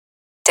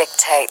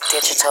Dictate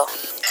Digital.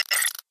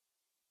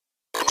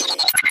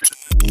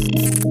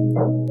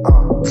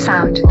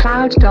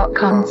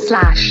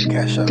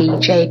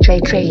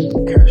 SoundCloud.com/DJJ3.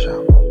 Cash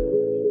out.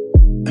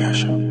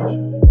 Cash out.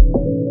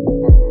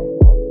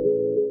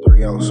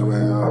 3 ounce,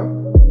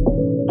 man.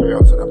 3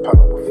 ounce of that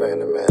Paco buffet,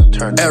 man.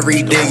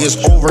 Every day is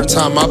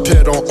overtime, I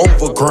pit on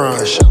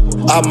overgrind.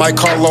 I might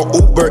call a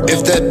Uber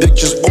if that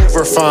bitch is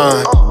over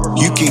fine.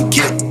 You can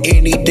get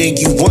anything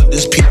you want,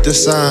 just peep the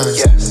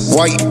signs.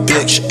 White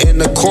bitch in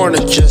the corner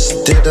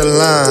just did a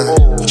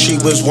line. She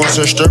was once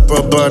a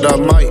stripper, but I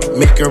might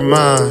make her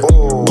mine.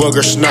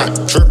 Booger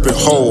snot dripping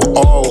hole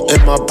all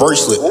in my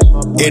bracelet.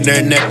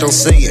 Internet don't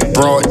say it,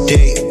 broad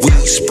day we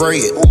spray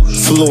it.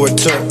 Flew it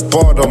to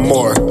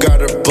Baltimore,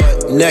 got her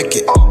butt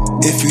naked.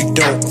 If you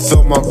don't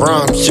feel my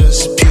rhymes,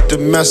 just peep the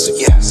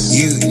message.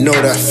 You know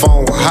that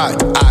phone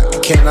hot, I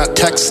cannot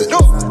text it.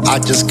 I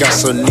just got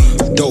some new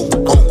dope,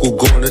 uncle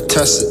gonna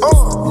test it.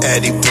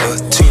 Eddie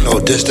Patino,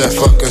 this that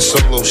fucking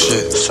solo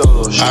shit.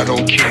 I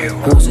don't care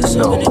who you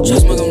know.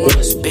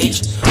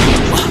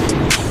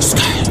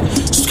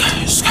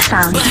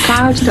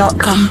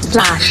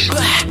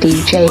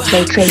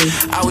 SoundCloud.com/DJJ3.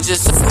 I was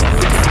just in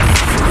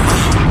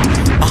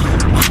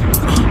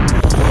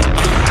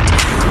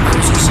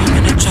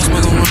the trust,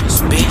 smoking on this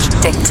bitch.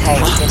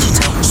 Dictate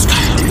Digital.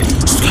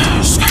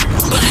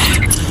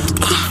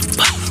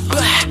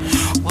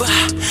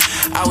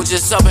 I was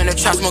just up in the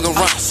trap smoking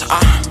RUNTZ.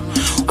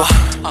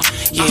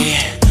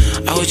 Yeah.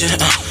 I was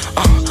just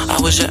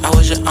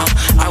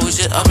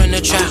up in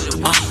the trap.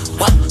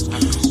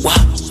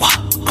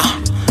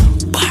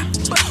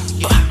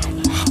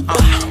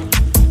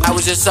 I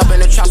was just up in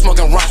the trap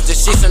smoking RUNTZ. The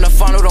sheets in the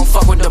funnel don't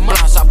fuck with the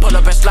blunts. I pull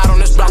up and slide on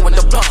this block with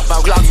the bump.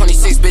 Our Glock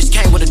 26 bitch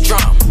came with a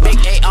drum. Big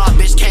AR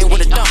bitch came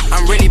with a dump.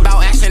 I'm really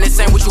about action, this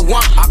ain't what you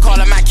want. I call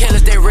them my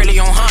killers, they really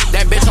on hump.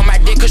 That bitch on my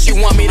dick cause she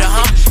want me to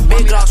hump.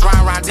 Big Glocks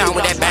round town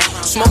with that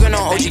bang. Smoking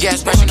on OG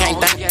gas, pressure can't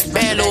think.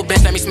 Bad little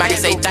bitch, let me smack it,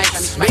 say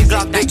thanks. Big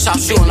Glock, big shot,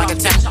 shooting like a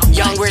tank.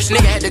 Young rich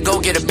nigga had to go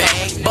get a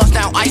bag. Bust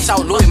down ice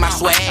out, Louis my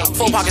swag.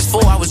 4 pockets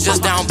full, I was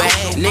just down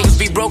bad. Niggas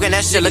be broken,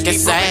 that shit looking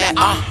sad.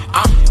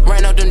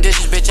 Ran up them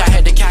dishes, bitch, I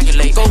had to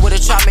calculate. Go with a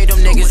chop, made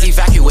them niggas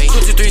evacuate. 2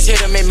 to 3s hit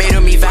them and made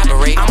them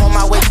evaporate. I'm on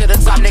my way to the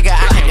top, nigga,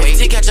 I can't wait.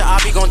 T catch a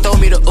op, he gon' throw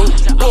me the oop.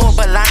 Pull up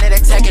a line of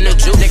that tech in the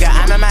juke. Nigga,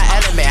 I'm in my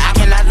element, I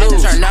cannot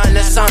lose. Turn nothing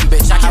to sun,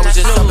 bitch, I was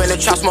just up in the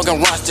trap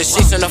smoking RUNTZ. The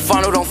sheets in the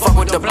funnel don't fuck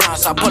with the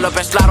blunts. I pull up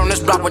and slide on this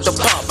block with the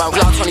pump. Our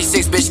Glock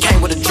 26 bitch came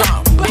with a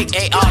drum. Big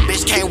AR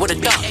bitch came with a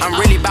dump. I'm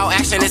really about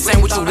action, this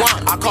ain't what you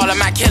want. I call them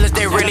my killers,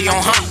 they really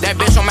on hump. That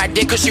bitch on my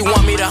dick cause she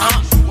want me to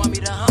hump.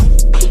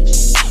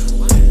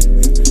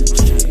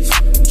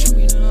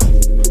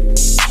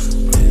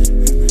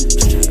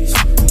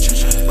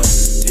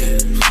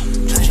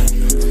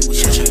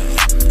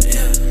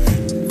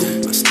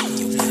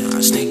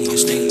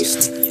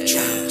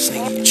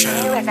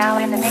 Now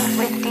in the mix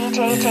with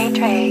DJJ3.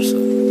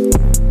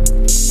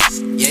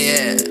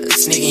 Yeah,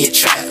 sneak in your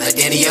trap like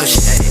Danny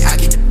Ocean. I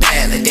get the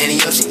bag like Danny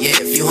Ocean. Yeah,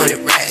 a few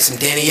hundred racks, I'm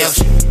Danny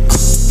Ocean.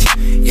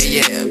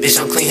 Yeah, bitch,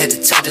 I'm clean head to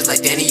toe just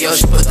like Danny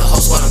Ocean. Put the whole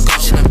squad on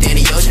Goshen, I'm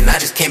Danny Ocean. I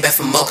just came back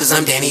from Mo cause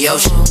I'm Danny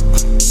Ocean.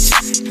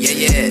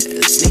 Yeah,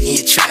 sneak in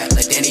your trap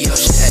like Danny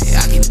Ocean.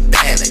 I get the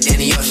bag like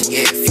Danny Ocean.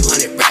 Yeah, a few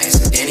hundred racks,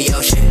 I'm Danny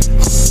Ocean.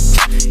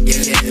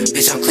 Yeah,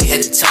 bitch, I'm clean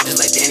head to toe just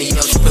like Danny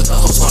Ocean. Put the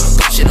whole squad on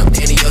Goshen, I'm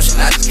Danny Ocean.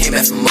 I just came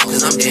back from Mo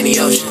cause I'm Danny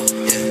Ocean.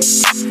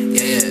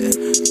 Yeah,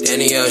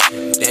 Danny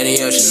Ocean,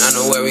 Danny Ocean. I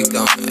know where we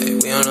going, hey,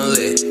 we on the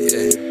list.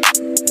 Yeah.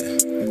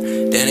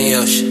 Danny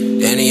Ocean,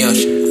 Danny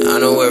Ocean. I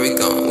know where we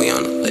going, we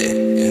on the list.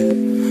 Yeah,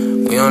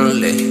 we on the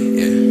list.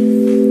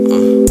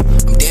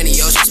 I'm Danny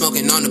Ocean,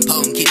 smoking on the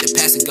potent, keep the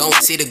passing going.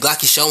 See the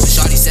Glocky showing,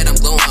 shawty said I'm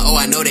glowing. Oh,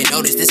 I know they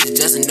noticed, this is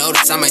just a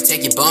notice. I might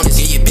take your bonus,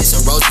 give your bitch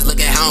some roses. Look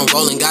at how I'm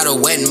rolling, got her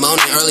wet and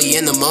moaning early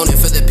in the morning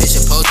for the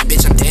picture posing.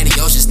 Bitch, I'm Danny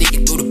Ocean,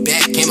 sneaking through the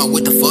back, came out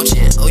with the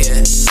fortune.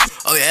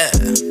 Oh yeah.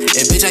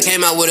 And bitch, I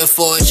came out with a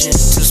fortune.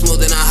 Too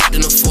smooth and I hopped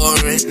in the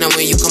foreign. Now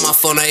when you call my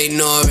phone, I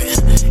ignore it.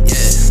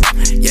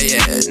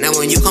 Yeah. Now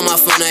when you call my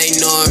phone, I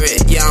ignore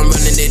it. Yeah, I'm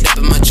running it up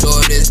in my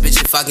Jordans. Bitch,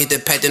 if I get the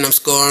pack, then I'm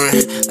scoring.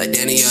 Like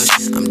Danny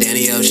Ocean, I'm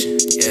Danny Ocean.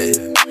 Yeah.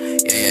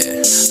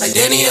 Like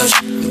Danny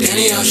Ocean, I'm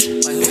Danny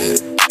Ocean. Yeah.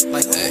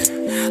 Like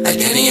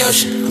Danny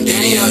Ocean, I'm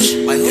Danny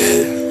Ocean.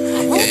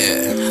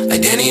 Yeah.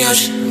 Like Danny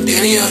Ocean, I'm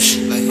Danny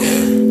Ocean.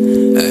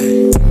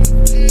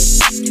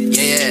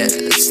 Yeah.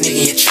 Sneak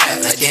in your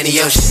trap like Danny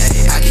Ocean.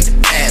 I get the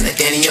bag like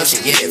Danny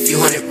Ocean. Yeah, a few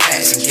hundred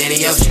racks, I'm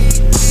Danny Ocean.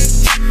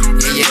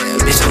 Yeah,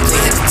 bitch, I'm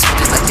clean at the top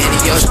just like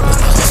Danny Ocean.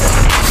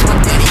 I'm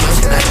Danny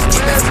Ocean, I just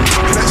get back from me.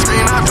 Flat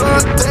screen, I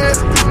drug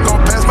test. Gon'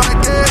 pass my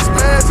gas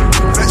mask.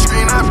 Flat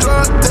screen, I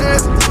drug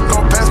test.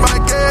 Gon' pass my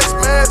gas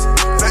mask.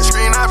 Flat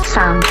screen, I.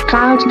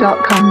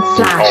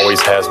 SoundCloud.com/DJJ3. Always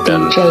has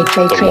been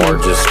the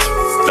largest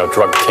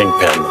drug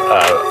kingpin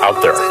out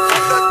there.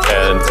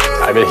 And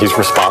I mean, he's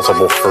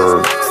responsible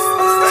for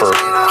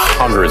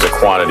hundreds of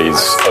quantities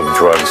of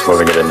drugs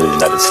moving it into the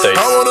United States.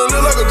 I wanna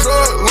live like a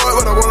drug lord,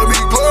 but I wanna be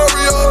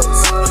glorious.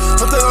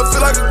 Sometimes I feel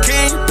like a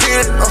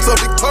kingpin, I'm so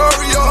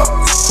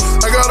victorious.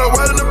 I got a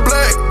white and a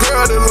black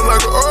girl that look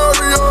like a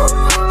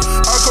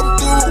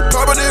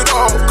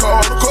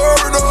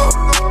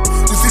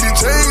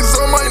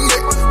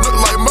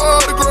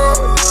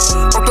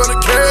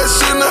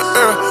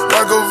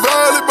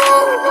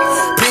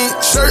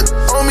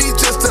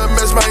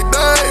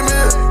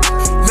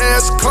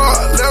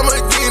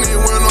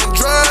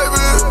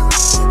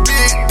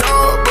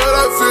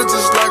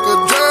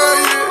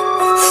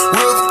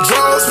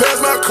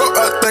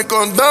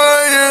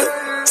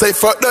Say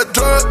fuck the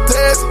drug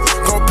test,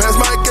 gon' pass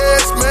my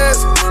gas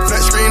mask. Flat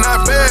screen, I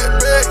back.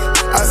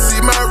 I see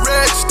my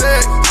red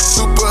stack.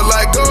 Super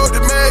like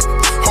Golden Mac.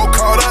 Ho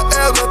called her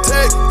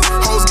Aztec.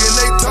 Hoes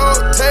getting they toe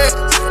tag.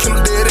 Kill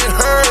dead in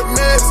her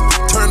mess.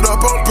 Turned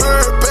up on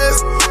purpose.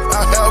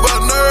 I have a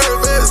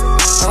nervous.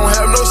 I don't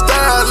have no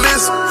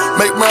stylist.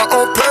 Make my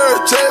own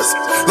purchase.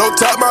 Low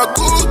top my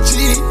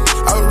Gucci.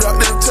 I wrapped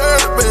in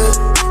turban.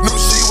 Knew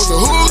she was a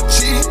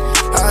hoochie.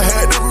 I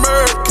had to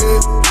murk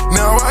it.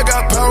 Now I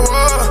got power.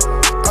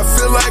 I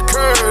feel like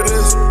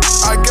Curtis.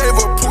 I gave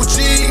her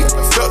Poochie.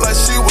 I felt like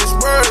she was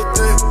worth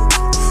it.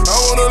 I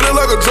wanna live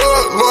like a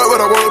drug lord,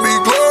 but I wanna be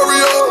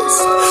glorious.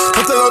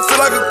 Until I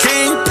feel like a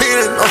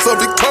kingpin, I'm so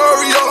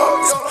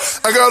victorious.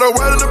 I got a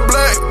white and a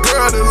black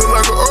girl that look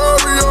like an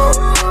Oreo.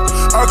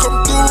 I come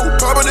through,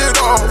 popping it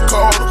off,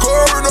 call the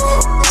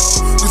coroner.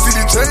 You see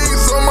the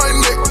chains on my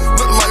neck,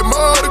 look like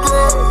Mardi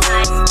Gras.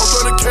 I'm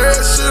throwing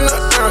cash in the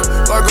air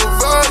like a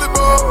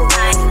volleyball.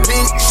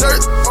 Pink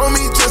shirt on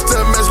me just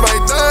to match my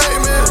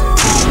diamond.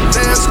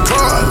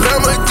 NASCAR,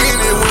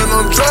 Lamborghini when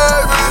I'm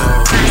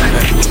driving.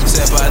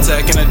 Set by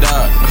attack in the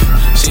dark.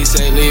 She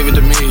say leave it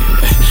to me.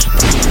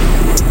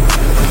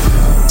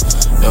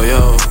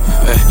 Yo,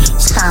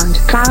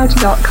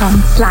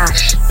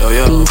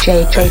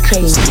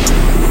 SoundCloud.com/DJ3Y.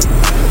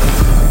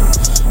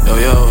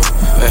 Yo,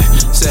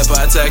 set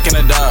by attack in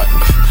the dark.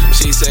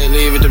 She say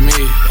leave it to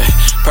me.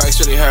 Perks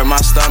really hurt my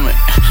stomach,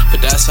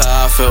 but that's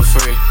how I feel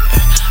free.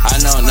 I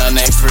know nothing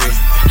ain't free.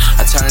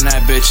 I turn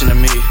that bitch into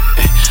me.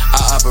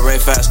 I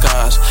operate fast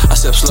cars. I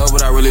step slow,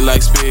 but I really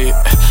like speed.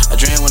 I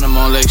dream when I'm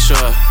on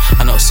Lakeshore.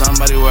 I know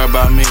somebody worry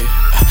about me.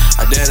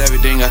 I did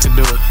everything I could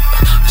do.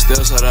 I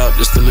still set up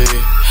just to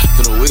leave.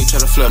 Through the week, try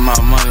to flip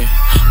my money.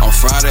 On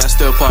Friday, I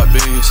still pop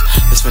beans.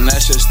 This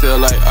finesse shit still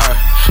like art.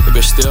 The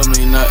bitch still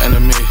mean nothing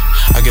to me.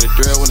 I get a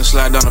thrill when it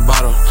slide down the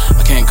bottle.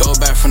 I can't go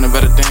back from the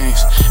better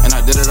things. And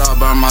I did it all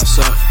by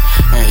myself.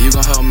 And you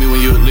gon' help me when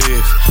you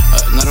leave.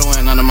 Another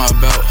one under my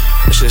belt.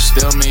 This shit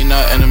still mean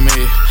nothing to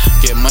me.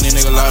 Get money,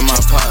 nigga, like my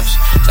pops.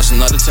 That's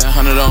another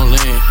 1000 on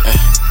lean.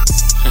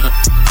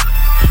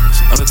 That's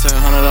another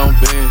 1000 on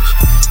beans.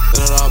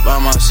 Did it all by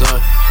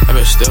myself. That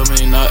bitch still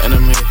mean nothing to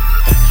me.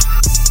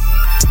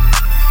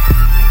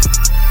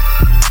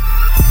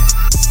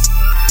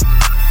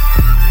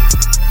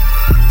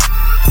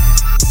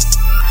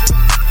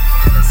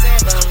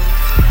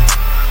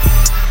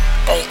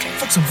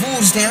 Fuck some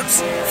food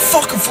stamps.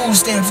 Fucking food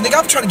stamps, nigga.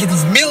 I'm trying to get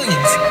these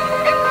millions.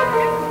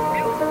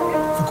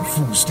 Fucking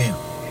food stamp.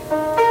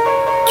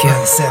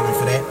 Yeah, 7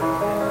 for that.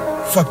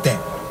 Fuck that.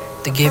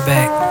 To get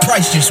back.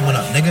 Price just went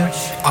up, nigga.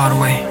 All the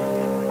way.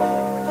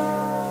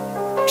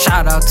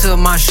 Shout out to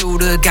my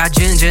shooter, got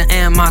ginger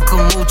and my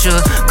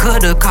kombucha.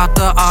 Coulda caught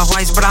the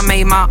off-whites, but I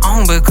made my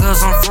own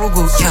because I'm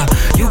frugal, yeah.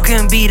 You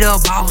can be the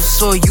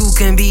boss or you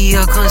can be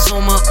a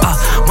consumer,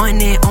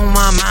 money on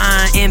my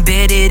mind,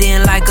 embedded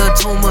in like a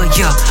tumor,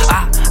 yeah.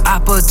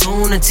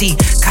 Opportunity,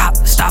 cop,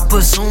 stop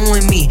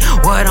pursuing me.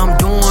 What I'm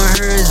doing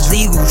here is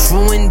legal,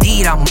 true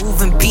indeed. I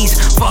move in peace,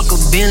 fuck a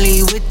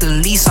Bentley with the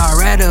lease. I'd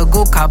rather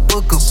go cop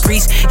a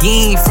Caprice.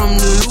 You ain't from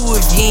the Lou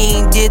if you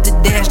ain't did the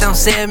dash down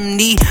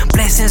 70.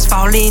 Blessings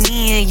falling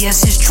in,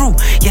 yes it's true,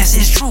 yes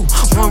it's true.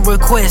 One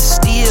request,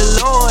 still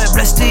Lord,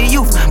 bless the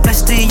youth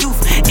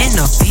in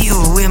the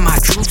field with my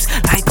troops,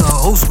 like a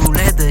old school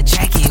leather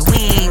jacket. We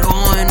ain't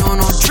going on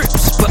no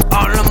trips, but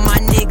all of my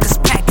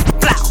niggas packing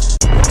blow.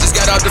 Just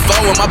got off the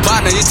phone with my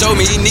partner, he told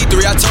me he need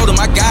 3, I told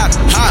him I got it.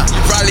 You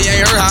probably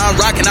ain't heard how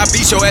I'm rocking, I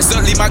beat your ass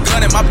up, leave my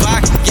gun in my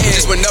pocket. Yeah,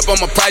 just went up on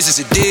my prices,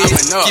 you dig.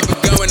 Keep it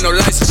going, no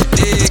license, you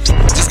dig.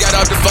 Just got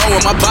off the phone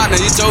with my partner,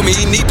 he told me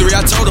he need 3,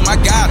 I told him I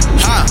got it.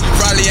 You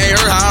probably ain't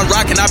heard how I'm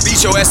rocking, I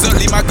beat your ass up,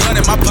 leave my gun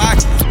in my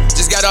pocket.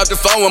 Just got off the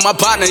phone with my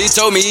partner, he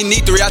told me he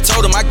need 3, I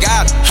told him I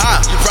got it.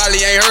 You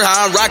probably ain't heard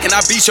how I'm rocking,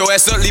 I beat your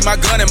ass up, leave my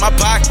gun in my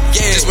pocket.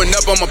 Yeah, just went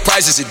up on my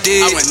prices, you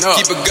dig.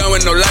 Keep it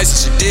going, no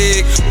license, you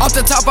dig. Off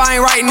the top, I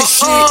ain't writing this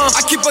shit.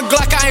 I keep a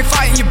Glock, I ain't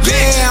fighting your bitch.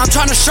 Yeah, I'm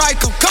tryna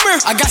strike him. Come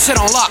here, I got shit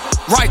on lock.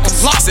 Right,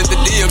 lost. Sent the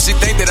DM, she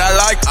think that I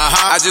like.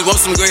 I just want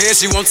some good hair,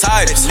 she want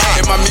tight.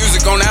 And my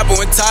music on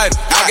Apple and Tidal.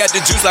 I got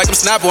the juice like I'm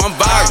Snapple, I'm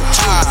viral.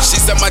 She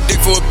suck my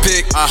dick for a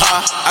pic.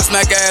 I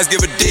smack her ass,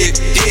 give a dick.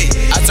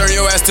 I turn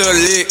your ass to a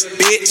lick,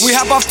 bitch. We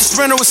hop off the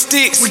Sprinter with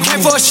sticks. We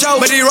came for a show,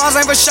 but these raws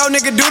ain't for show.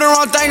 Nigga, do the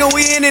wrong thing and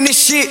we in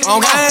this shit.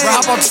 Okay, we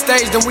hop off the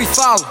stage, then we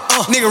follow.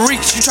 Nigga,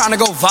 reach, you tryna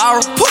go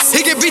viral? He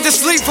get beat to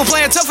sleep for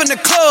playing tough in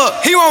the club.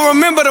 He won't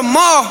remember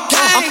tomorrow.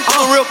 I'm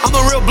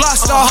a real block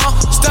star.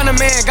 Stunner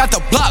man, got the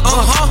block.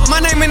 My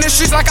name in the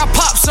streets like I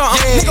pop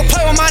something. Nigga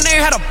play with my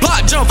name, had a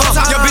block jump.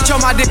 Your bitch on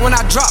my dick when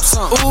I drop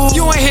something.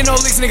 You ain't hit no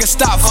leaks, nigga,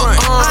 stop front.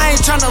 I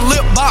ain't tryna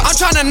lip box, I'm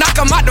tryna knock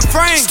him out the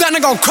frame. Stunner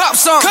gon' crop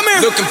something. Come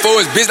here. Looking for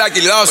his bitch like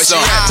he lost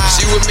something.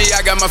 She with me,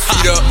 I got my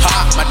feet up.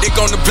 My dick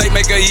on the plate,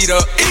 make her eat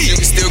up. You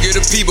can still get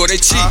the people, they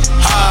cheat.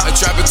 A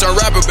trapper turn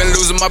rapper, been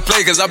losing my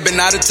play cause I've been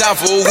out of town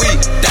for a week.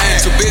 Damn,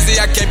 too busy,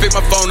 I can't pick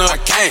my phone up. I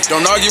can't.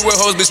 Don't argue with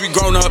hoes, bitch, we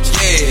grown ups.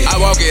 Yeah. I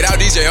walk it out,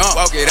 DJ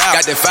walk it out.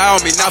 Got that fire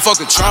on me, now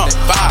fuck a Trump.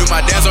 Do my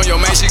dance on your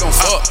man, she gon'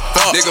 fuck.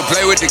 Nigga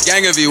play with the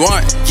gang if he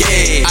want.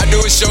 Yeah. I do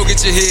a show,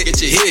 get your hit.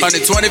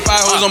 125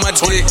 hoes on my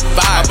dick.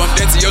 I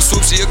bumped into your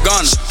swoop, she a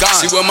gunner.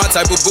 She was my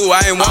type of boo,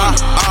 I ain't want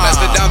her.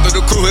 Passed her down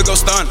through the crew, here go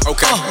stun.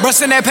 Okay.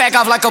 Bustin' that pack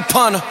off like a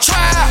punter.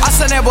 I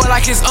send that boy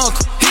like his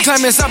uncle. He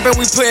claimin' something,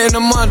 we puttin'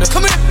 him under.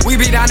 Come here. We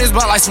be down this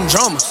block like some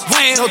drummers.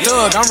 No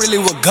thug, I'm really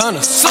with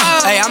gunners.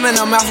 Hey, I'm in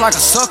the mouth like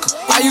a sucker.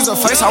 I use a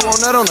face, I want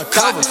nut on the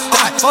cover.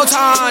 4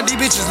 times, these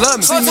bitches love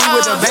me. See me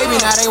with a baby,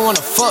 now they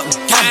wanna fuck me.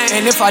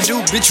 And if I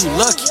do, bitch, you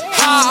lucky.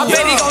 I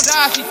bet he gon'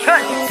 die if he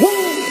cut me.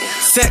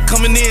 Set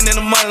coming in and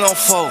the money on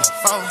fold.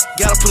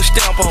 Gotta put a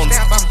stamp on it.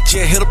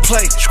 Yeah, hit a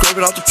plate, scrape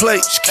it off the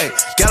plate. Hey,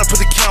 gotta put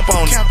the camp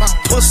on it.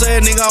 Pussy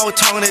ass nigga always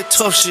talking that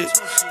tough shit.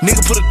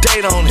 Nigga put a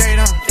date on it.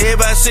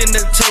 Everybody sitting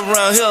at the table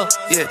around here.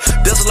 Yeah,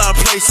 there's a lot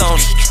of place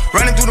on it.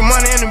 Running through the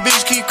money and the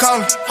bitch keep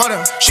calling. Hold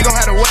up, she gon'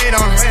 have to wait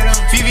on it.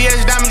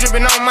 VVS diamond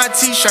dripping on my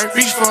t-shirt.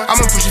 Reach for it,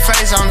 I'ma put your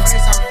face on it.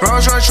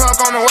 Rolls Royce truck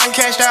on the way,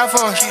 cashed out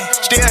for it.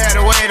 Still had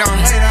to wait on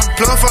it.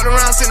 Plug fucked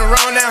around, sitting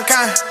around down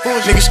kind.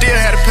 Nigga still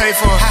had to pay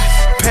for it.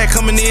 Pack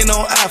coming in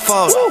on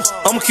iPhone.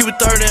 I'ma keep it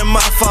 30 in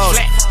my fault.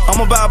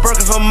 I'ma buy a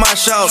Birkin for my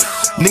shoulder.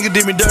 Nigga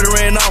did me dirty,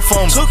 ran off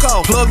on me. Took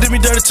off. Plug did me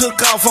dirty, took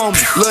off on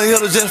me. Lil'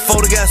 Hitter just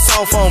folded, got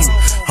soft on me.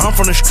 I'm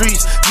from the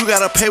streets, you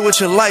gotta pay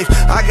with your life.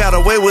 I got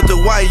away with the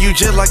white, you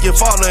just like your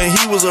father, and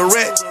he was a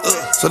rat.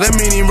 So that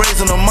mean he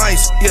raising the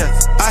mice. Yeah,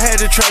 I had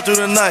to trap through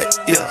the night.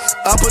 Yeah,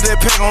 I put that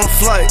pack on the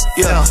flight.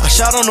 Yeah, I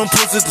shot on them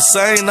pussies the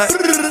same night.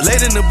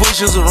 Late in the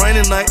bushes, a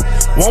rainy night.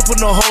 Won't put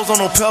no hoes on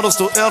no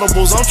pedestal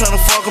edibles. I'm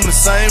tryna fuck them the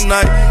same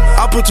night.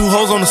 I put 2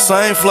 hoes on the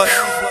same flight.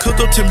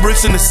 Cooked up 10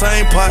 bricks in the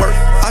same pot.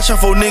 I shot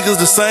 4 niggas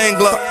the same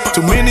Glock.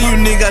 Too many of you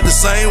niggas got the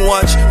same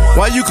watch.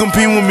 Why you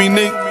compete with me,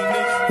 nigga?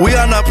 We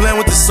are not playing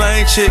with the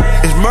same chick.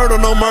 It's murder,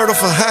 no murder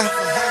for high.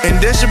 And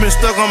that shit been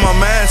stuck on my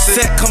mindset.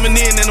 Set coming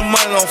in and the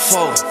money on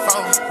fold.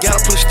 Gotta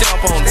put a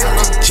stamp on it.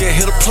 Yeah,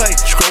 hit a plate,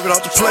 scrape it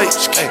off the plate.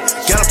 Hey,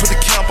 gotta put the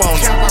camp on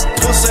it.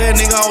 Pussy ass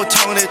nigga always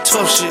talking that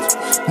tough shit.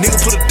 Nigga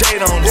put a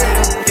date on it.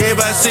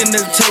 Everybody sitting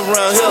at the table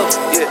around here.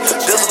 Yeah,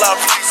 there's a lot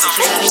of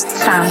places.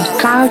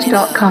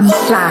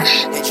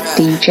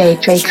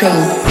 SoundCloud.com/DJ3Y.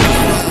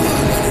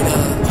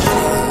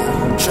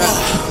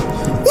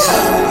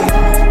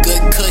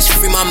 Good kush,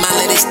 free my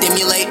mind, let it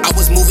stimulate. I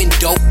was moving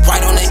dope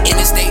right on the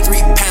interstate.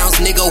 3 pounds,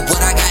 nigga,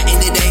 what I got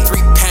in today?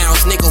 3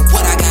 pounds, nigga,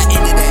 what I got in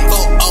today?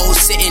 4 O's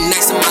sitting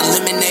next to my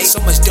lemonade. So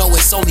much dough,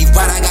 it's only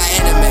right, I got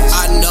anime.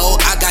 I know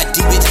I got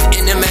deep bitches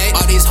in the main.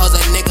 All these hoes a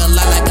nigga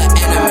lie like an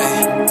anime.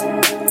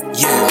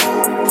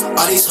 Yeah,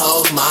 all these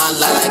hoes mine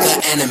lie like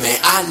an anime.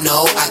 I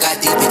know I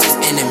got these bitches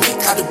in the main.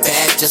 Caught the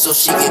bag just so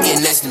she could get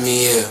next to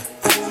me, yeah.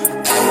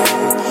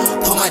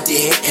 Put my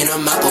dick in her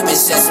mouth, open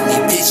sesame.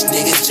 Bitch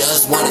niggas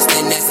just wanna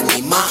stand next to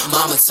me. My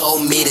mama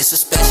told me this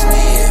especially,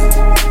 yeah.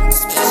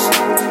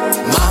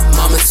 My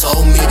mama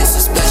told me this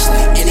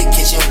especially. In the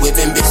kitchen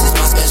whipping bitches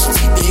my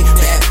specialty. Big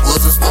bad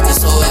woods, I'm smoking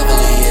so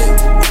heavily, yeah.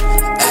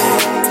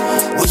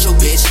 With your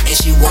bitch and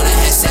she wanna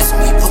have sex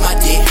with me. Put my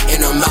dick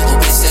in her mouth,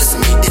 open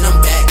sesame. Then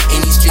I'm back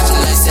in these streets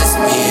like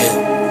sesame, yeah.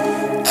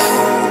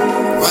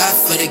 Ride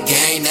for the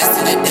gang, that's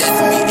to the death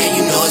of me. And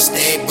you know it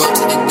stay broke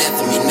to the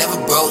death of me. Never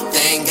broke,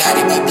 thank God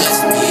he be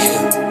blessing me,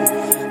 yeah.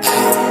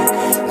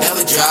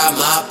 Never drive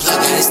my plug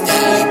out it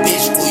steadily.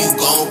 Bitch, who you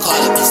gon' call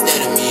up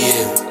instead of me,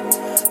 yeah.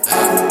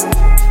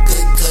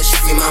 Good kush,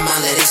 free my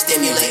mind, let it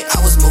stimulate.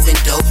 I was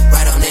moving dope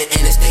right on the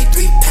interstate.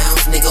 3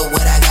 pounds, nigga,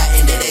 what I got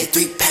in today?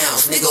 3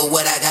 pounds, nigga,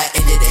 what I got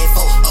in today?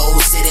 4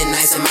 O's sitting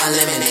nice in my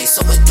lemonade.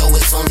 So much dough,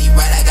 it's only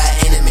right, I got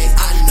enemies.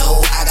 I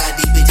know I got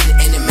these bitches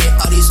in the main.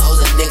 All these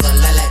hoes a nigga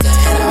lie like an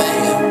anime,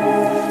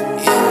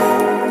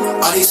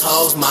 yeah. All these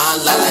hoes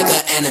mine lie like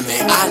an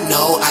anime. I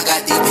know I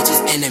got these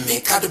bitches in the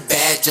main. Caught the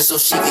bag just so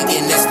she could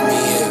get next to me,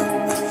 yeah.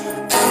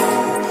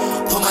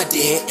 Put my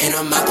dick in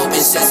her mouth,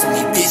 open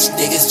sesame. Bitch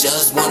niggas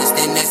just wanna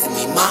stand next to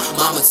me. My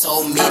mama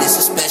told me this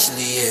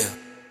especially, yeah.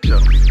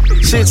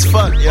 Shit's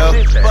fuck, yo.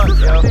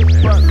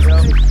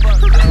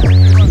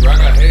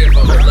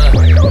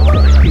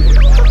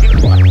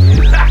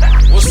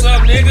 What's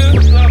up, nigga?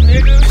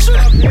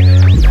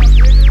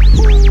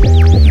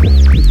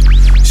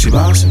 She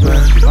bouncing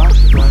back,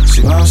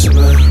 she bouncing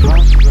back,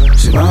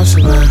 she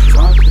bouncing back,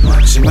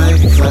 she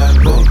make it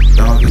clap, don't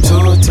get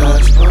too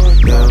attached,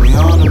 got me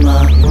on the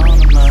map,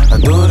 I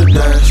do the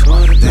dash,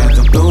 then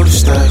come through the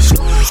stacks.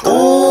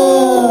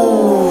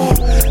 Ooh,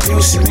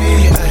 you see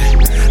me, ay,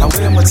 I'm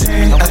with my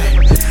team, ay,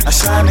 I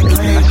shine and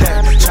gleam,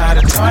 ay, try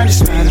to turn the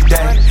speed,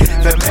 ay,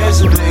 that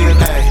miserably,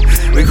 ay,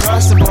 we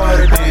crossed the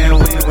border, then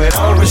we went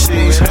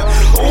overseas.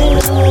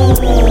 Ooh,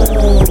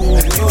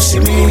 you see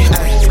me,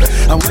 ay,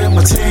 I'm with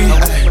my team,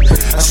 ay,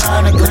 I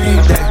shine and gleam,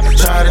 ay,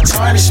 try to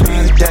turn the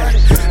speed, ay,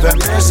 that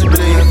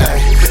miserably, ay,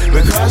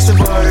 we crossed the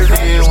border,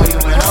 then we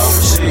went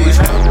overseas.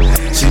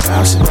 She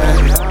bouncing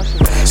back,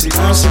 she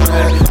bouncing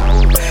back,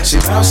 she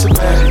bouncing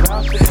back,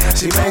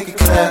 she make it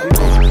clap,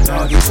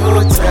 don't get too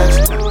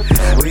attached,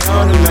 we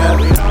on the map,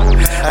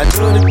 I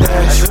do the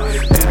dash,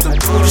 then come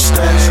through the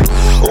stacks.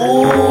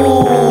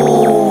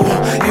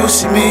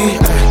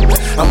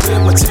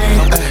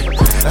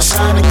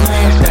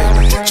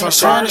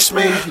 tarnish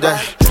me, that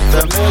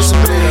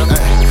misery.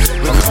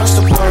 We crossed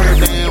the border,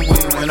 then we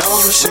went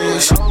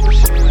overseas.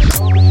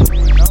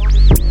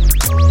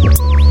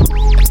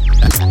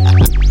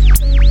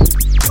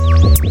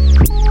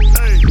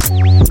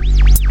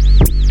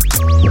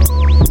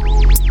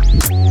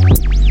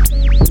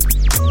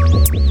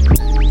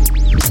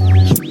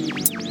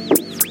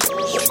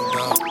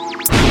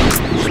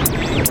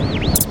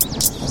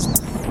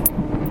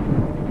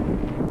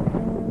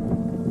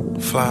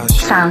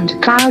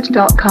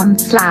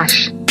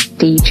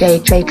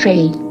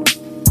 SoundCloud.com/DJJ3.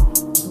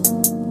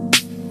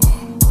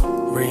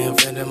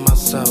 Reinvented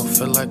myself,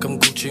 feel like I'm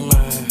Gucci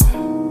man.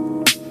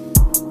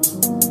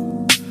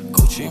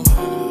 Gucci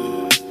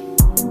man.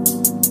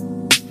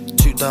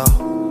 Shoot dog.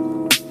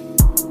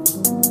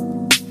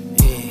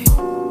 Yeah.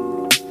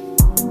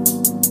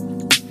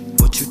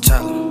 What you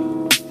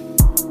tellin'?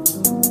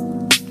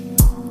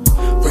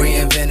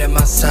 Reinvented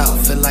myself,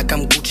 feel like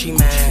I'm Gucci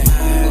man.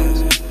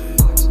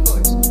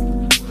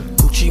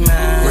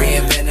 Man.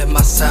 Reinvented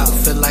myself,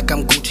 feel like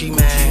I'm Gucci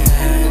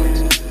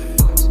man.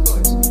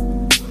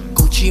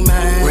 Gucci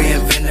man.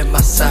 Reinvented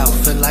myself,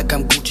 feel like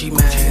I'm Gucci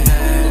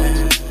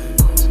man.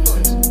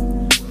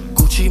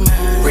 Gucci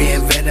man.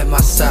 Reinvented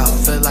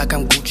myself, feel like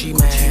I'm Gucci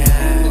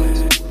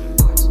man.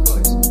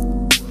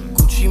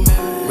 Gucci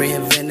man.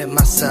 Reinvented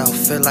myself,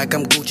 feel like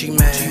I'm Gucci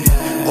man.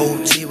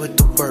 OT with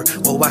the work,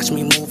 well watch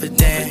me move it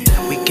down.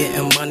 We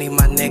getting money,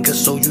 my nigga,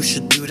 so you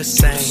should do the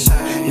same.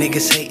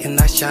 Niggas hating,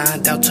 I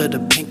shined out to the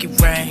pinky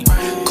ring.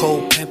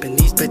 Cold pimping,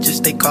 these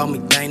bitches, they call me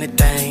Dana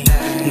Dane.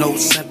 No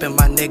simping,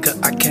 my nigga,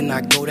 I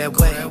cannot go that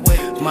way.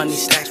 Money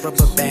stacks,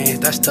 rubber bands,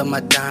 that's till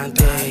my dying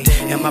day.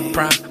 In my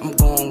prime, I'm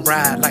gon'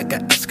 ride like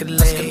an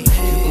Escalade.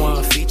 You want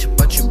a feature,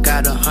 but you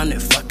got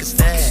 100, fuck is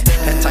that?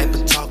 That type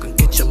of talking,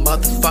 get your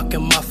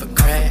motherfucking muffin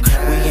crack.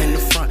 We in the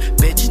front,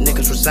 bitch,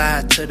 niggas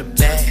reside to the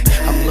back.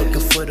 I'm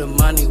looking for the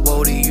money,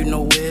 Wody, you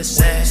know where it's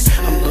at.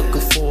 I'm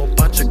looking for a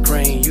bunch of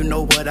green, you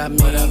know what I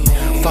mean.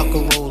 Fuck a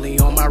rollie,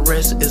 on my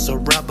wrist is a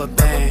rubber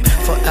band.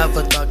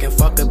 Forever thuggin',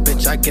 fuck a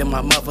bitch, I get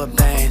my mother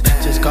band.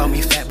 Just call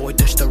me fat boy,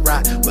 dish the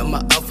rock with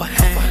my other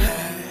hand.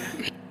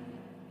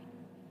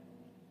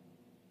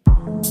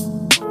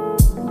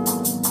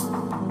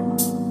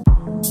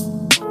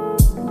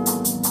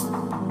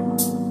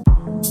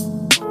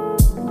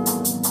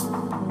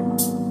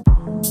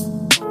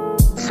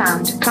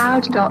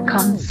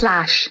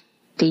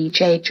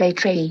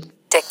 SoundCloud.com/DJJ3.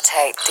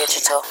 Dictate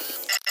Digital.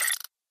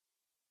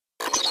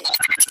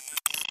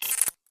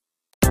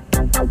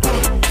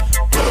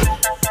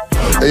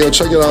 Hey yo,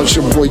 check it out, it's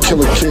your boy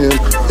Killer Kim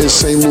in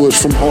St. Louis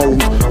from Harlem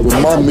with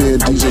my man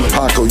DJ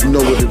Paco. You know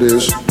what it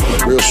is,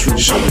 real street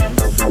shit.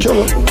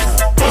 Killer.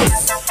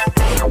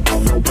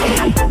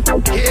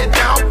 Get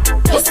down,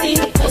 pussy,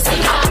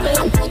 pussy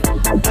hoppin'.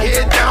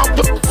 Get down,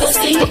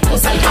 pussy,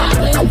 pussy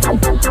hoppin'.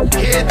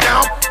 Get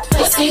down,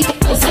 pussy,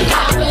 pussy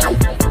hoppin'.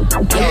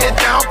 Get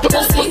down,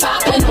 pussy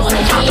poppin'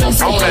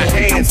 on a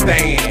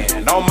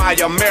handstand, on my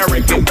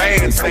American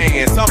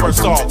bandstand.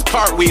 Somersaults,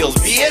 cartwheels,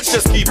 bitch,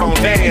 just keep on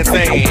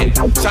dancing.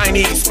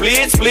 Chinese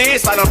split,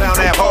 slide on down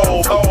that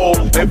hole,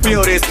 and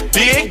feel this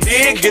dig,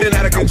 getting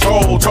out of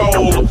control,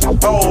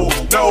 Oh,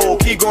 no,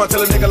 keep going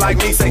till a nigga like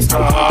me say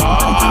stop.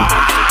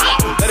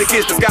 Let it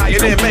kiss the sky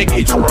and then make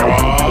it drop.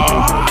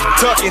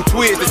 Tuck and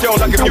twist, it's your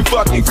luck if you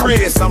fucking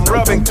Chris. I'm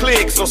rubbing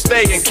clicks, so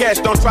stay and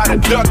catch, don't try to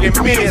duck and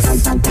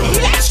miss.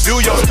 Do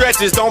your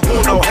stretches, don't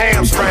pull no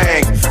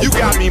hamstring. You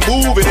got me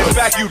moving, in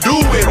fact you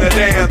doing the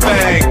damn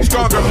thing.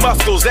 Stronger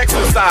muscles,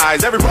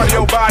 exercise, every part of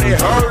your body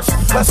hurts.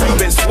 Plus you've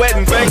been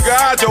sweating, thank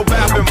God your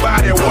bath and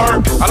body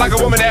work. I like a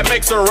woman that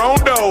makes her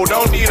own dough,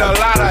 don't need a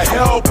lot of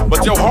help.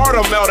 But your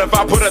heart'll melt if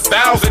I put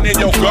 1,000 in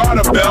your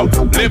garter belt.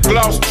 Lip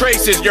gloss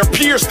traces, you're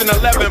pierced in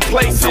 11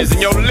 places.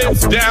 And your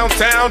lips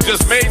downtown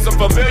just made some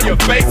familiar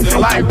faces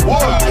like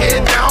what?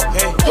 Head down,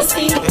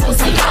 pussy,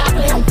 pussy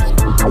hoppin'.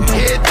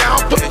 Head down,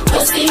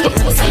 pussy,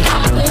 pussy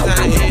hoppin'.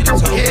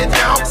 Head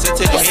down,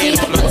 pussy,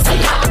 pussy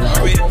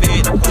hoppin'.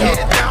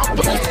 Head down,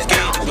 pussy,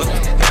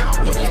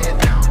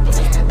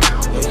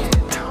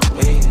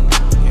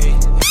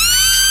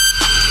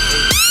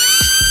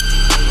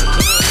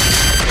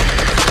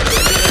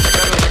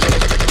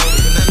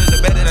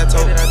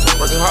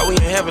 working hard, we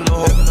ain't having no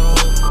hope.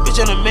 Bitch,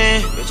 I'm the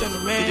man.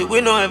 Hit the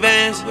with no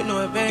advance.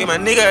 Give my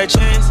nigga a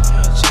chance.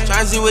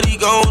 Tryna see what he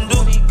gon'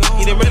 do.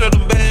 He done ran up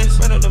them bands.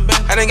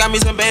 I done got me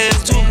some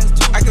bands too.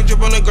 I can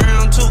drip on the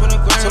ground too.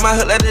 So my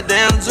hood let it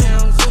down too.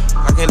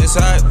 I can't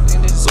decide.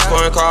 So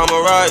foreign car, I'ma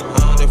ride.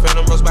 The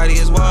phantom roast body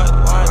is what?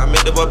 I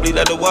made the bubbly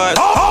let the watch.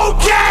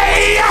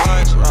 Okay!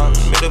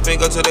 Middle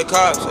finger to the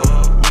cops.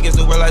 Niggas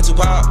do work like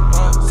Tupac.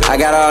 I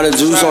got all the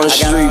juice on the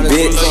street,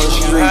 bitch.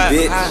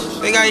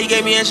 Think how he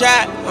gave me a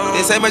shot.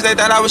 They say much they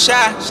thought I was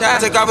shy.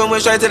 Took off and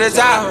went straight to the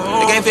top.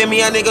 They can't fit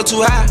me, a nigga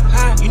too high.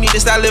 You need to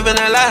stop living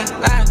a lie.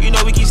 You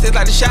know we keep sticks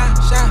like the shot.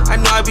 I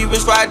know I be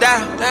rich before I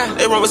die.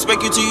 They won't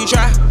respect you till you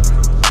try.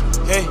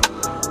 Hey,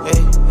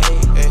 hey, hey,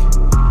 hey,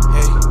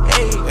 hey,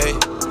 hey, hey, hey.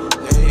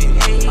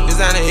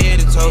 Designer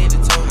head to toe.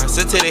 I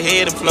sit to the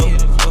head and float.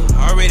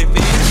 Already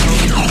fit.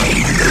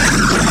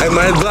 Hey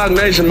man, it's Block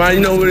Nation, man. You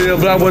know what it is,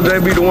 Block Boy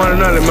JB, the one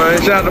and only,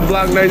 man. Shout out to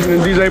Block Nation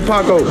and DJ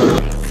Paco.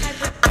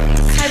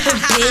 Type of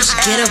bitch,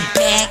 get a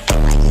bag,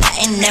 like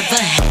nothing never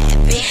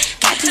happened.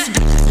 Got these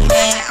bitches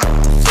mad, I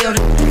don't feel the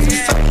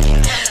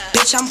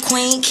bitch, I'm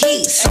Queen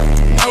Keys.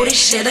 Know this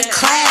shit a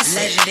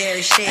classic.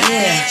 Legendary shit.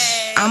 Yeah,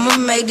 I'ma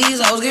make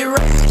these hoes get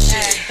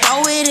ratchet.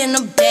 Throw it in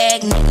a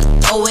bag,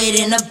 nigga, throw it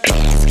in a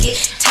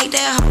basket. Take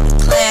that hoe to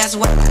class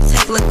while I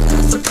take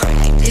lessons to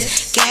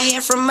practice. Got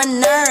here from a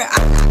nerd, I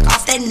knock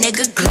off that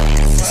nigga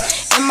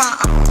glasses. In my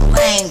own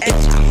lane,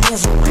 bitch, I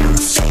move around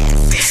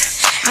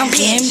fast. I'm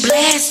getting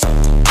blasted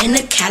in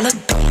the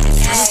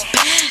Calabasas.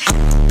 I'm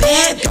a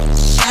bad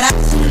bitch, shout out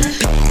to the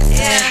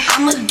bastard.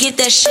 I'ma get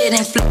that shit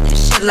and flip that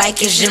shit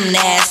like it's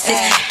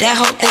gymnastics. That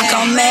hoe think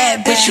I'm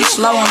mad, bitch, you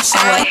slow, I'm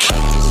somewhere catchy.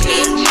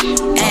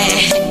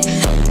 Ayy,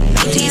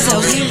 make these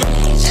hoes get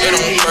ratchet.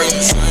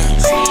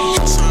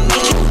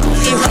 Make you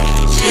get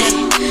ratchet.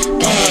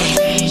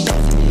 Ayy,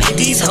 make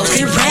these hoes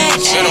get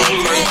ratchet.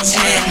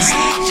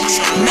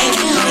 Make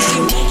you hoes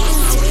get ratchet.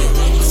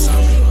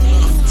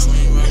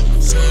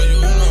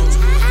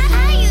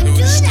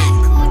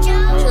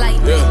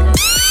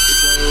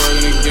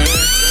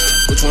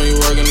 Which one you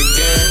working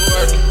again?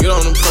 Get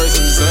on the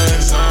person's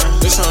ass.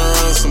 Just tryna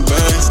run some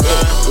bands.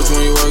 Which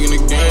one you working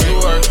again?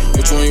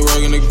 Which one you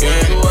working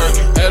again?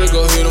 Had to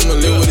go hit him and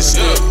live with the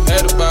shit.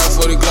 Had to buy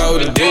 40 Glock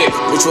with a dick.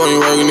 Which one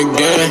you working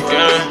again?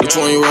 Which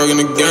one you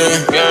working again?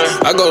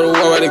 I go to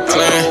war with the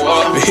clan,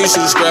 but he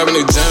shit scrapping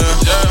the jam.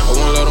 I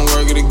won't let him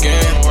work it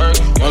again.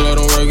 Won't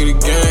let him work it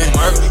again.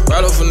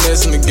 Right off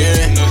finessing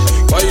again.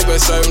 Why you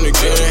been serving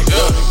again?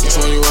 Which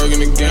one you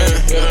working again?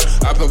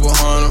 I put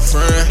behind a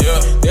friend.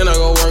 Then I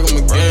go work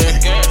him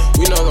again.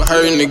 We never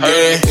hurting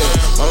again.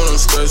 I'm not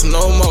stressed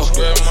no more.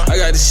 I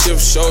got this shit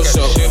for show.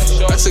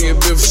 I took a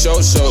bit for show.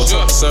 Service,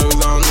 I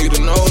don't need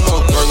it no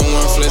more. Working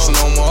one flesh,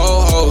 no more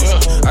old hoes.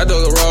 I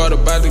dug a rod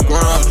about the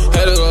ground.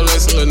 Had to go lay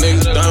some little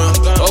niggas down.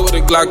 Over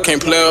the Glock, can't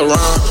play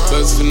around.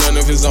 Best for nothing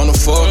if it's on the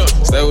floor.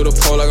 Stay with a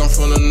pole like I'm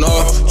from the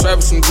north.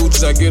 Trapping some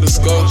Gucci's, I get a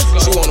score.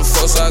 She wanna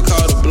fuck, so I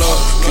call the blow.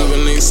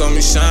 Cuban links on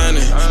me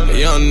shining.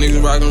 The young niggas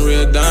rockin'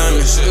 real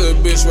diamonds.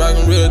 Hood bitch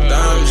rockin' real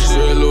diamonds.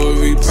 Real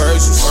Louis V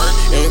purses.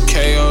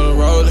 MK on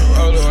the roller.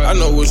 I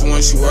know which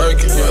one she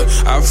working.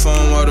 I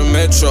phone or the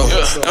Metro.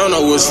 I don't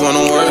know which one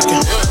I'm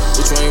working.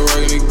 Which one you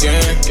working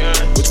again?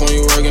 Which one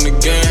you working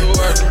again?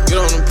 Get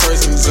on the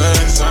person's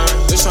ass.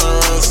 Just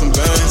tryna run some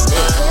bands.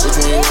 Which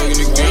one you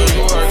working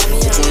again?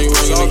 Which one you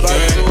working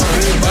again?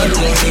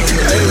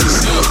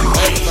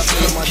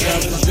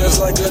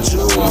 Just like a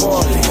Jew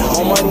party.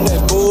 On my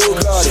neck,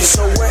 Bugatti.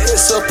 So when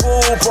it's a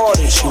pool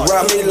party, she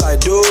ride me like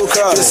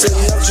Ducati. Just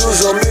enough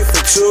juice on me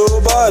for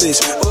 2 bodies.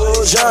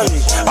 Oh, Johnny.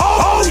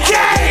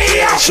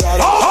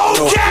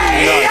 Okay.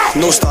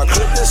 No stock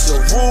clip, this a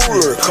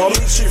ruler. Call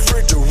me Chief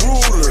Rick the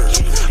ruler.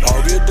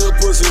 I'll get the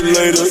pussy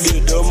later,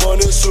 get the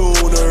money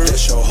sooner.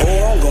 That's your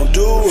hoe, I'm gon'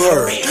 do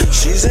her.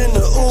 She's in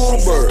the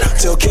Uber.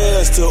 Tell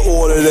Cass to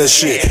order that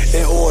shit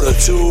in order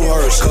to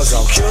her. Cause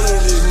I'm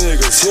killing these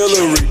niggas.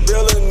 Hillary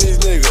billing these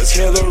niggas.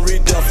 Hillary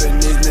duffing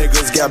these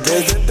niggas. Got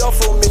Benz and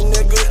Duff on me,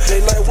 nigga.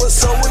 They like,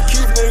 what's up with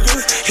Keef, nigga?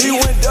 He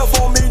went Duff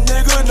on me,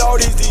 nigga. Now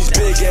these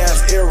big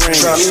ass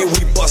earrings. Try me,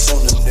 we bust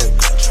on the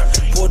nigga.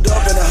 Pulled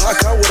up in a hot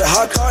car with a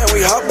hot car, and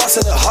we hot boss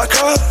in a hot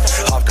car.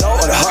 Hot car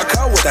with a hot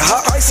car with a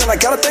hot ice, and I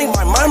gotta think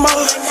my mama.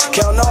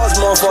 Count all this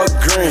motherfucker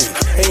green.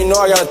 And you know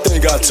I gotta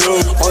think I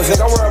too. Only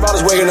thing I worry about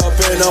is waking up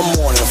in the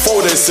morning.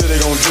 4 days till they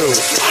gon' do.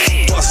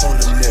 Bust on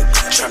the nigga.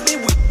 Try me,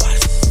 we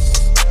bust.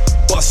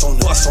 Bust on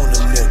the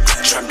nigga.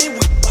 Try me,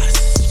 we bust.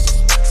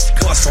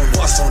 Bust on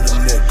the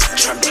nigga.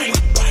 Try me,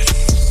 we bust.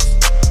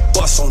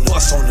 Bust on the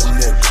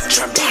nigga.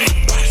 Try me,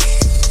 we bust.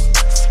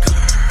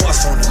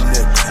 Bust on the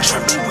nigga. Try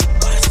me, we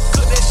bust.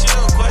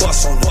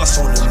 Bust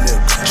on the nigga.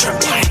 Try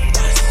me, we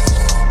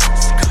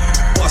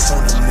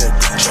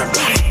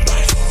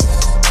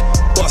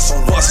bust.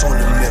 Bust on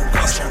the nigga.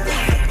 Try me,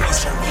 we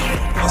bust.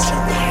 Bust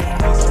on the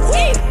nigga.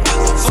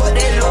 Fuck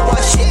that little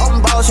boy shit,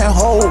 I'm bossing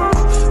hoe.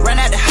 Ran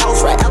out the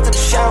house right after the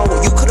shower.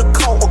 You could've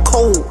caught a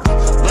cold.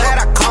 Glad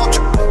I caught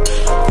you.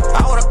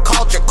 I would've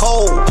caught you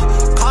cold.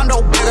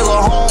 Condo big as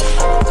a home.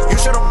 You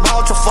should've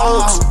bought your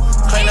folks.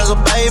 Clean as a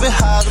baby,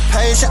 high as a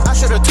patient. I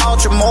should've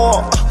taught you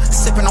more.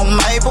 Sipping on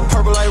maple,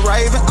 purple like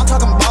Raven. I'm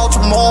talking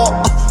Baltimore.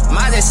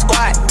 My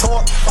squat,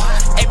 torque.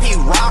 AP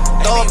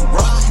rocked up.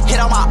 Hit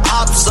all my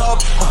ops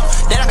up.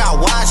 Then I got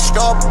washed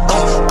up.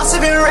 I'm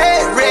sipping red.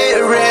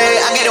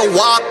 I get a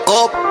walk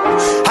up.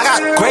 I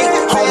got great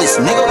homies,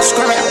 nigga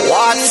screaming,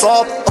 what's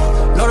up?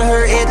 Know to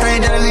hear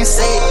everything that I didn't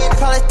say. I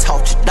probably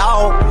taught you,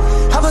 dog.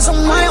 I put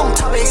some money on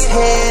top of his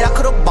head. I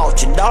could've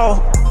bought you,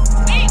 dog.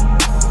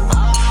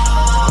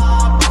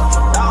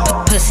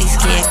 Pussies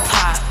get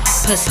popped.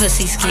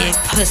 Pussies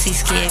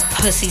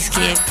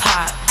get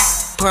popped.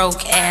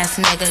 Broke ass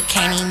nigga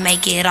can't even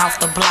make it off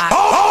the block.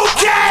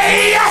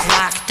 Okay.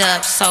 Locked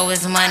up, so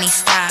his money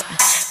stopped.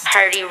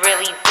 Heard he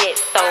really bit,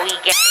 so he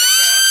got his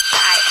ass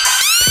shot.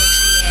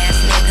 Pussy ass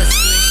niggas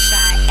get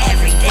shot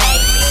every day.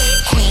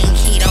 Queen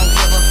Key don't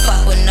give a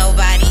fuck what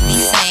nobody be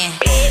saying.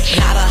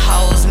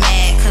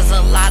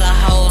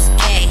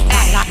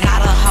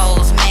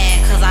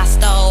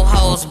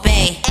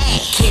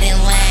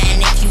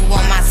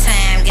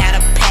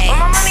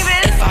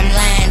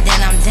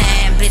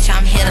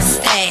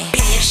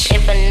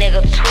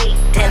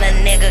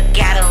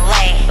 gotta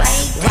lay.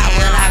 Why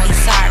would I be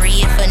sorry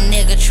if a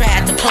nigga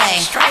tried to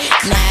play?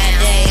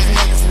 Nowadays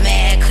niggas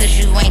mad cause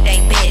you ain't they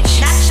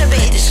bitch.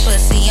 Put this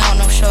pussy on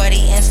him,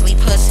 shorty instantly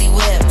pussy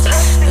whipped.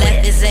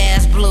 Left his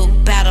ass blue,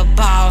 bout the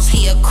balls,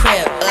 he a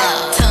crip.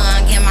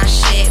 Tongue in my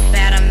shit,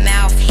 bout a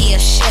mouth, he a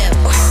ship.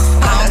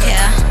 I don't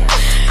care,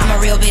 I'm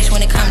a real bitch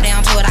when it come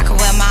down to it, I can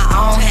wear my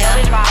own hair.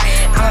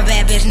 I'm a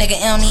bad bitch, nigga,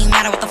 it don't even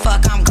matter what the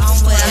fuck I'm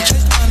gon' wear.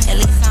 At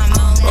least I'm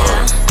on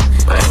there,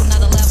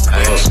 another level,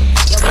 bitch.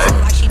 Yo, bitch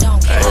look like she don't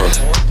care.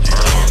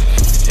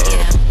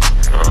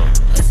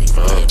 Pussy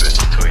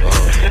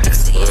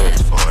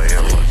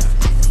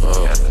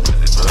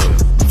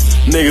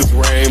Niggas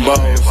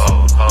rainbows,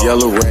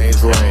 yellow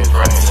rains, rain.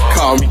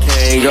 Call me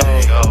Kango,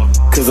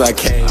 cause I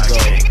can't go.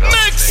 And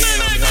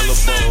I'm hella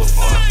bold,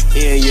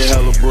 and you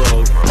hella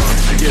broke.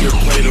 Get a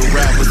plate of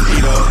rappers,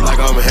 eat up like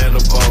I'm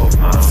Hannibal.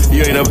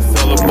 You ain't never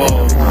sell a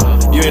ball,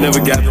 you ain't never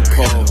got the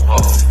pole.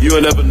 You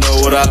ain't never know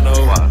what I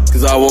know,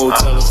 cause I won't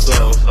tell a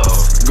soul.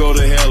 Go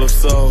to hell if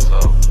so,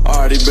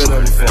 already been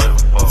there before.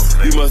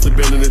 You must have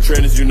been in the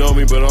trenches, you know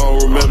me, but I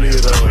don't remember you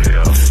though.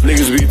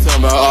 Niggas be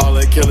talking about all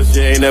that killer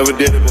shit, ain't never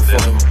did it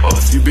before.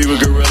 You be with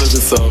gorillas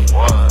and so,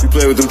 you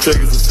play with them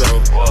triggers and so.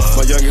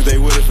 My youngest, they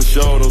with it for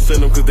sure, don't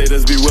send them cause they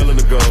just be willing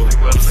to go.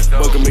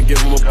 Book them and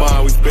give them a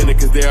bond, we spend it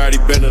cause they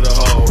already been to the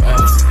hole.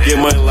 Get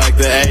money like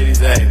the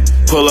 80s, ayy.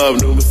 Pull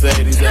up new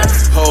Mercedes, ayy.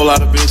 Whole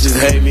lot of bitches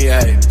hate me,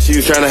 ayy. She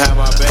was trying to have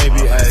my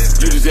baby,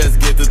 ayy. You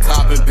just get the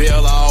top and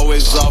bill, I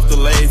always was off the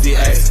lazy,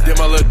 ayy. Did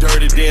my little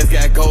dirty dance,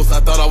 got ghosts, I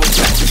thought I was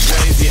acting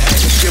crazy,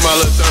 ayy. Get my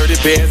little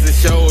 30 bands and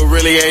show, it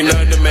really ain't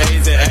nothing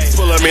amazing, ayy.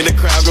 Pull up in the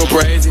crowd, go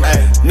crazy,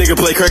 ayy. Nigga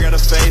play crack out the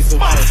face,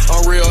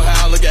 I'm real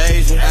high, look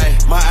Asian, ayy.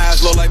 My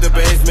eyes low like the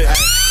basement, ayy.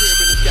 Crib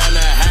in the sky,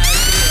 not high,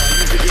 I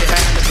used to get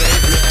high in the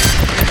basement, ayy.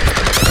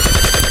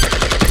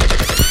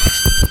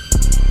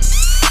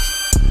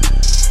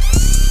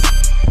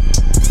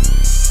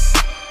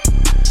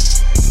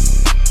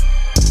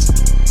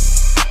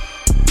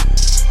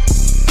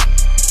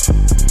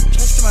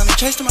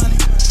 Chase the money.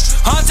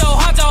 Huncho,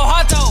 Huncho,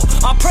 Huncho.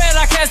 I'm praying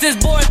I catch this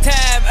board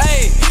tab.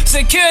 Ayy,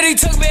 security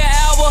took me an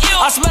hour.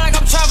 I smell like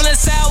I'm traveling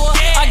sour.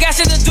 I got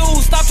shit to do.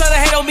 Stop trying to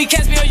hate on me.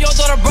 Catch me on your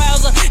daughter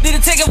browser. Need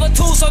a ticket for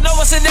two, so no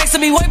one sit next to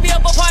me. Wake me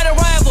up up on the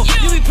rival.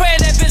 You be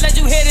praying that bitch let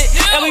you hit it.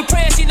 And we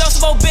praying she knows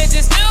some more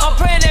bitches. I'm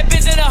praying that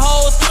bitch in the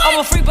hoes.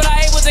 I'm a freak, but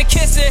I ain't with the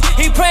kissing.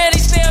 He praying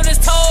he stay on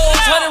his toes.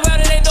 Turn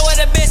around and they know what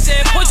they're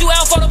missing. Put you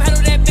out for them,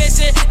 handle that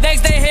bitchin'.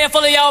 Next day,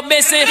 handful of y'all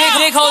missing.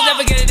 Big hoes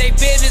never get in they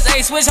business.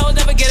 Ayy, switch hoes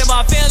never get in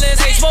my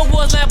feelings. Ayy, smoke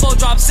woods, Lambo,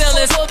 drop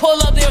ceilings. Pull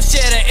up, they'll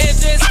share the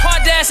interest. Car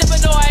dashing,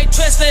 but no, I ain't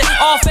twisting.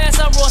 Off fast,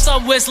 I'm raw,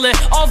 I'm whistling.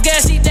 Off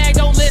gas, he nag,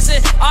 don't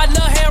listen. I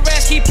love hair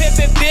rats, keep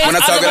pimping, bitch. When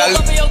I talk it, I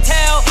live it.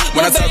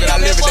 When I talk it, I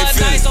live it, they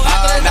feel it.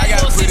 And I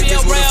got a pretty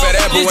bitch with a fat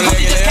ass, but when I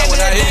get in, when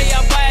I hit it.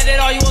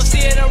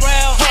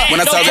 When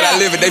I talk it, I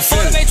live it, they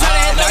feel it.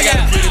 And I got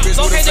a pretty bitch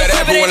with a fat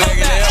ass, but when I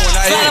get in, when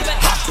I hit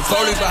it. The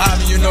police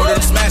behind me, you know that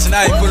I'm smashing.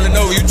 I ain't pulling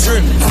over, you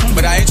tripping.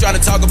 But I ain't trying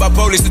to talk about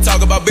police to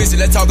talk about bitches.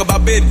 Let's talk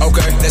about business.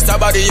 Okay, let's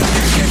talk about the young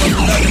niggas came up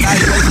with nothing. Now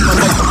you wasting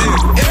my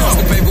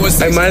fucking business.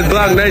 Hey man, it's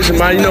Block Nation,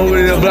 man. You know who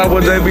it is, Block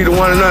Boy JB, the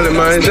one and only,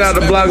 man. Shout out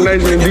to Block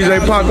Nation and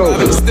DJ Paco.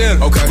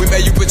 Still, okay, we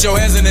made you put your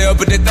hands in there,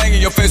 put that thing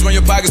in your face when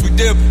your pockets we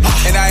dip.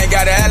 And I ain't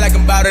gotta act like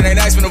I'm about it,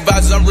 ain't nice for no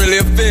vouchers, I'm really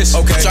a fish.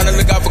 Okay, trying to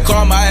look out for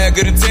karma, I had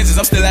good intentions,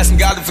 I'm still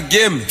asking God to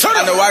forgive me.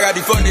 I know I got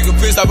these fuck niggas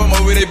pissed off, I'm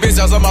over their bitch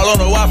house, I'm all on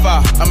the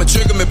Wi-Fi. I'ma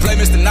trick him and play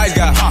Mr. Nice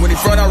Guy. When he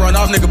front, I run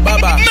off, nigga,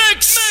 bye-bye.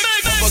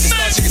 Fucking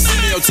star, she can see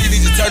me on TV,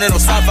 just turn it on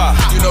sci-fi.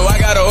 You know I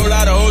got a whole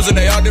lot of hoes and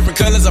they all different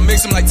colors, I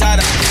mix them like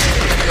tie-dye.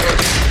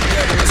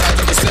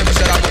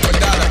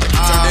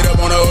 Turned it up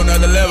on a whole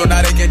nother level,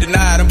 now they can't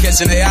deny it, I'm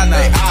catching AI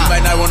now. You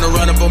might not wanna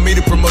run up on me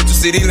to promote your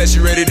CD unless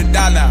you ready to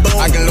die now.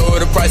 I can lower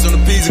the price on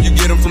the peas if you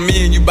get them from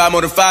me and you buy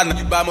more than five.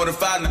 You buy more than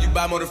five, you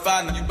buy more than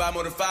five, you buy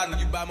more than five,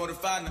 you buy more than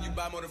five, you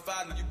buy more than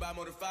five, you buy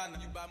more than five,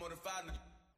 you buy more than five.